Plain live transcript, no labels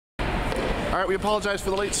All right, we apologize for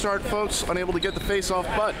the late start, folks. Unable to get the face-off,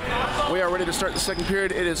 but we are ready to start the second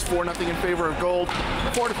period. It is 4-0 in favor of Gold.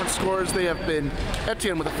 4 different scores. They have been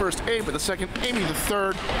Etienne with the first, Abe with the second, Amy the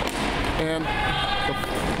third, and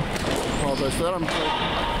apologize for that.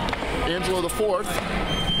 Angelo the fourth.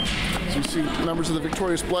 As you see, members of the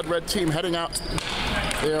victorious Blood Red team heading out.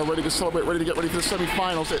 They are ready to celebrate, ready to get ready for the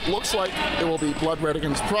semifinals. It looks like it will be Blood Red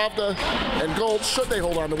against Pravda, and Gold, should they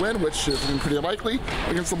hold on to win, which is pretty likely,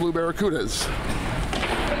 against the Blue Barracudas.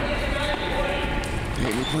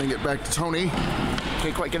 Amy playing it back to Tony.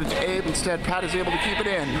 Can't quite get it to Abe. Instead, Pat is able to keep it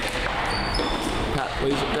in. Pat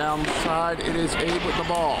plays it down the side. It is Abe with the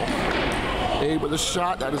ball. Abe with a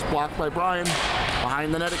shot. That is blocked by Brian.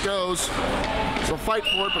 Behind the net it goes. It's a fight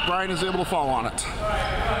for it, but Brian is able to fall on it.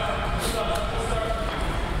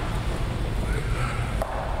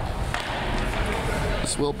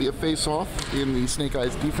 This will be a face-off in the Snake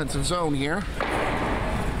Eyes defensive zone here.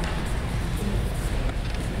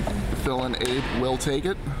 Phil and Abe will take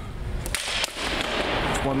it.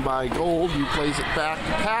 It's won by Gold, who plays it back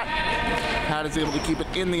to Pat. Pat is able to keep it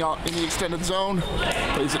in the extended zone.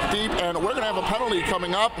 Plays it deep, and we're going to have a penalty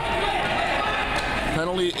coming up.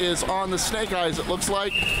 Penalty is on the Snake Eyes, it looks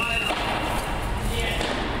like.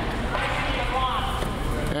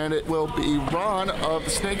 And it will be Ron of the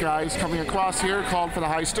Snake Eyes coming across here, called for the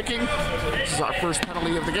high sticking. This is our first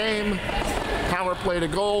penalty of the game. Power play to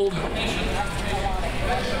Gold.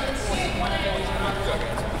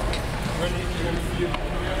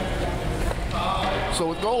 So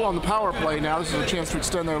with Gold on the power play now, this is a chance to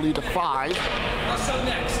extend their lead to 5.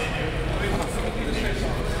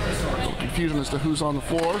 Confusion as to who's on the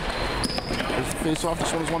floor. There's the face-off.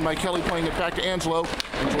 This one is won by Kelly, playing it back to Angelo.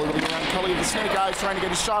 Angelo looking around Kelly of the Snake Eyes, trying to get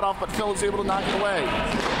his shot off, but Phil is able to knock it away.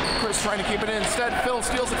 Chris trying to keep it in. Instead, Phil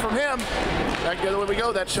steals it from him. Back the other way we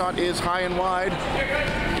go. That shot is high and wide.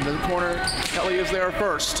 Into the corner. Kelly is there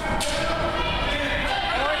first.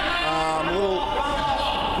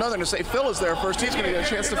 Nothing to say. Phil is there first. He's going to get a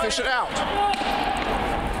chance to fish it out.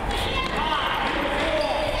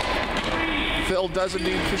 Phil does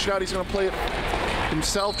indeed fish it out. He's going to play it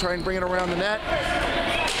himself, try and bring it around the net.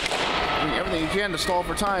 Doing everything he can to stall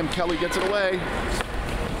for time. Kelly gets it away.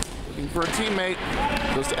 Looking for a teammate.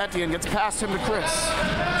 Goes to Etienne, gets past him to Chris.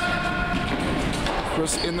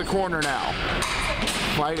 Chris in the corner now.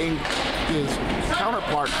 Fighting his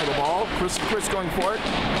counterpart for the ball. Chris going for it.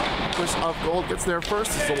 Chris of Gold gets there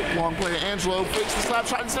first. It's a long play to Angelo. Fakes the slap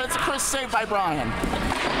shot. Instead, it's Chris, saved by Brian.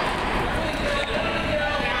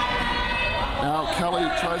 Now Kelly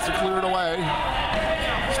tries to clear it away.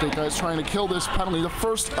 Snake Eyes trying to kill this penalty. The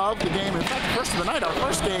first of the game. In fact, first of the night. Our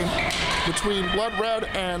first game between Blood Red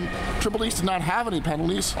and Triple East did not have any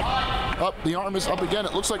penalties. Up, the arm is up again.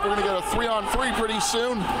 It looks like we're going to get a 3-on-3 pretty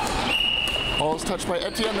soon. Ball is touched by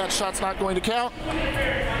Etienne. That shot's not going to count.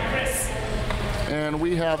 And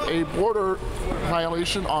we have a border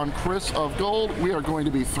violation on Chris of Gold. We are going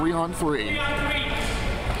to be 3-on-3.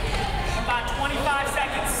 About 25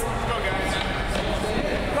 seconds. Go, guys.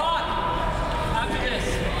 Ron, after this.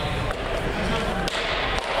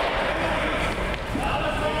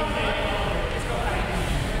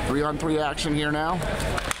 3-on-3 action here now.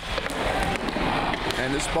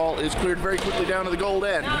 And this ball is cleared very quickly down to the Gold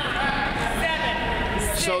end.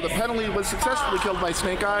 So the penalty was successfully killed by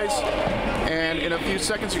Snake Eyes. And in a few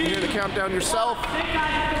seconds, you can hear the countdown yourself.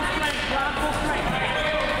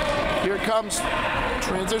 Here it comes.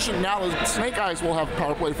 Transition. Now the Snake Eyes will have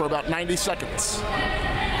power play for about 90 seconds.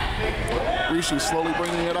 Rishi slowly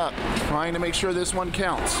bringing it up, trying to make sure this one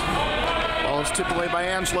counts. Ball is tipped away by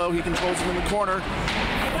Angelo. He controls it in the corner.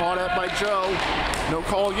 Caught at by Joe. No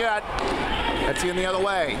call yet. Etienne the other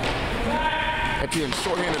way. Etienne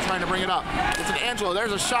short-handed trying to bring it up. It's an Angelo.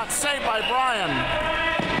 There's a shot saved by Brian.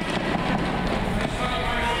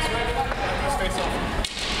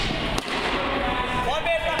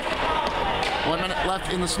 1 minute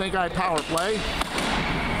left in the Snake Eye power play.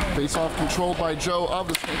 Face-off controlled by Joe of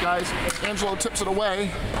the Snake Eyes. Angelo tips it away.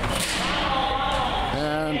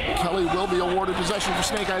 And Kelly will be awarded possession for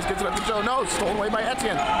Snake Eyes. Gets it up to Joe. No, stolen away by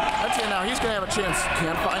Etienne. Etienne now, he's going to have a chance.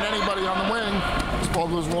 Can't find anybody on the wing. This ball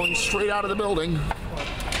goes rolling straight out of the building.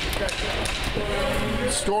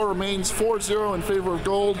 The score remains 4-0 in favor of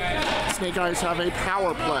Gold. Snake Eyes have a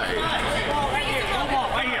power play. Gold ball right here. Gold ball,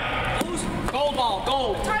 right here. Gold ball,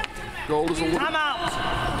 gold. Gold is awarded. Time out.